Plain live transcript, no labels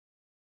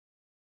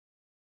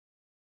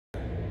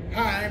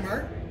Hi, I'm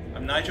Art.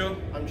 I'm Nigel.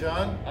 I'm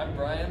John. I'm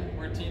Brian.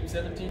 We're Team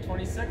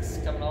 1726,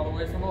 coming all the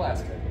way from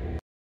Alaska.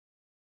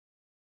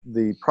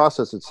 The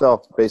process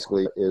itself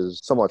basically is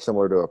somewhat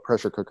similar to a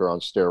pressure cooker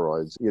on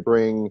steroids. You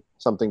bring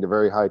something to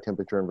very high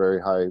temperature and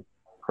very high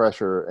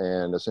pressure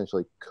and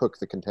essentially cook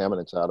the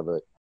contaminants out of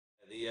it.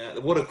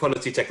 The Water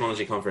Quality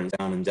Technology Conference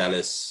down in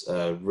Dallas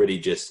really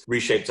just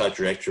reshaped our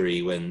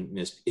trajectory when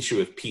this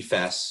issue of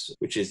PFAS,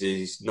 which is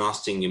this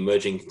nasty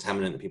emerging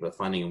contaminant that people are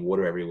finding in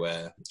water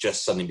everywhere,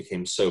 just suddenly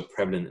became so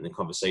prevalent in the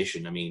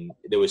conversation. I mean,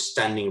 there was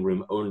standing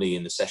room only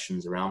in the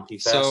sessions around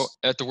PFAS. So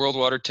at the World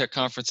Water Tech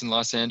Conference in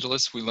Los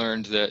Angeles, we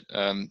learned that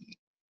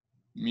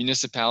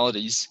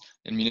municipalities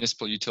and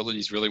municipal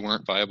utilities really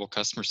weren't viable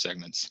customer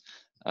segments.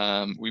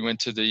 We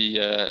went to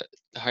the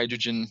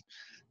Hydrogen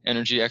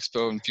Energy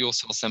Expo and Fuel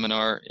Cell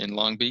Seminar in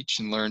Long Beach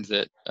and learned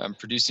that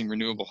producing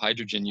renewable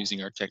hydrogen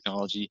using our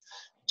technology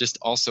just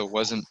also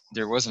wasn't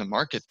a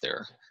market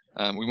there.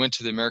 We went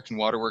to the American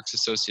Water Works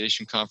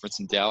Association conference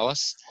in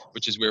Dallas,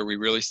 which is where we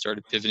really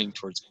started pivoting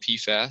towards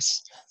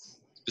PFAS.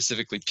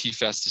 Specifically,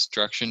 PFAS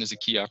destruction is a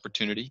key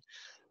opportunity.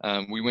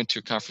 We went to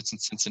a conference in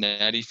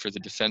Cincinnati for the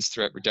Defense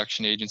Threat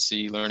Reduction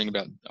Agency, learning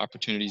about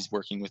opportunities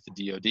working with the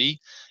DoD,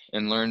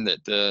 and learned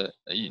that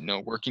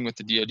working with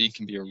the DoD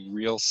can be a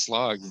real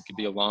slog. It can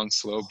be a long,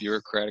 slow,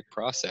 bureaucratic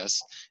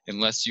process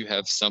unless you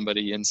have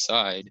somebody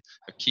inside,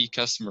 a key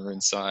customer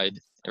inside,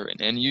 or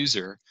an end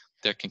user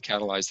that can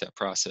catalyze that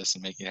process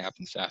and make it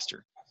happen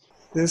faster.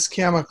 This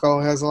chemical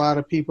has a lot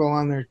of people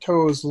on their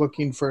toes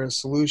looking for a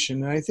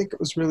solution, and I think it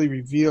was really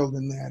revealed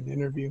in that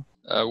interview.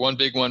 One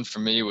big one for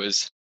me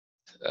was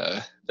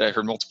that I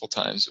heard multiple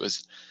times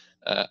was,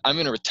 I'm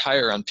going to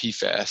retire on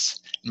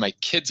PFAS, and my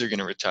kids are going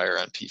to retire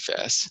on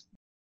PFAS.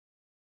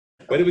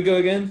 Where did we go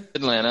again?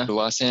 Atlanta,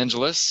 Los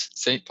Angeles,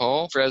 St.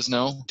 Paul,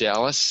 Fresno,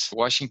 Dallas,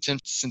 Washington,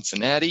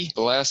 Cincinnati,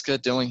 Alaska,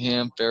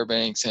 Dillingham,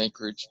 Fairbanks,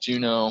 Anchorage,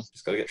 Juneau.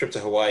 Just got to get a trip to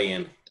Hawaii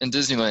in. And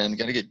Disneyland.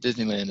 Got to get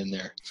Disneyland in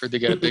there. Heard they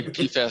got a big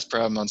PFAS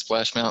problem on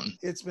Splash Mountain.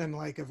 It's been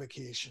like a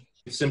vacation.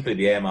 Simply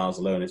the air miles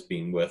alone has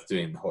been worth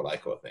doing the whole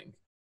I-Corps thing.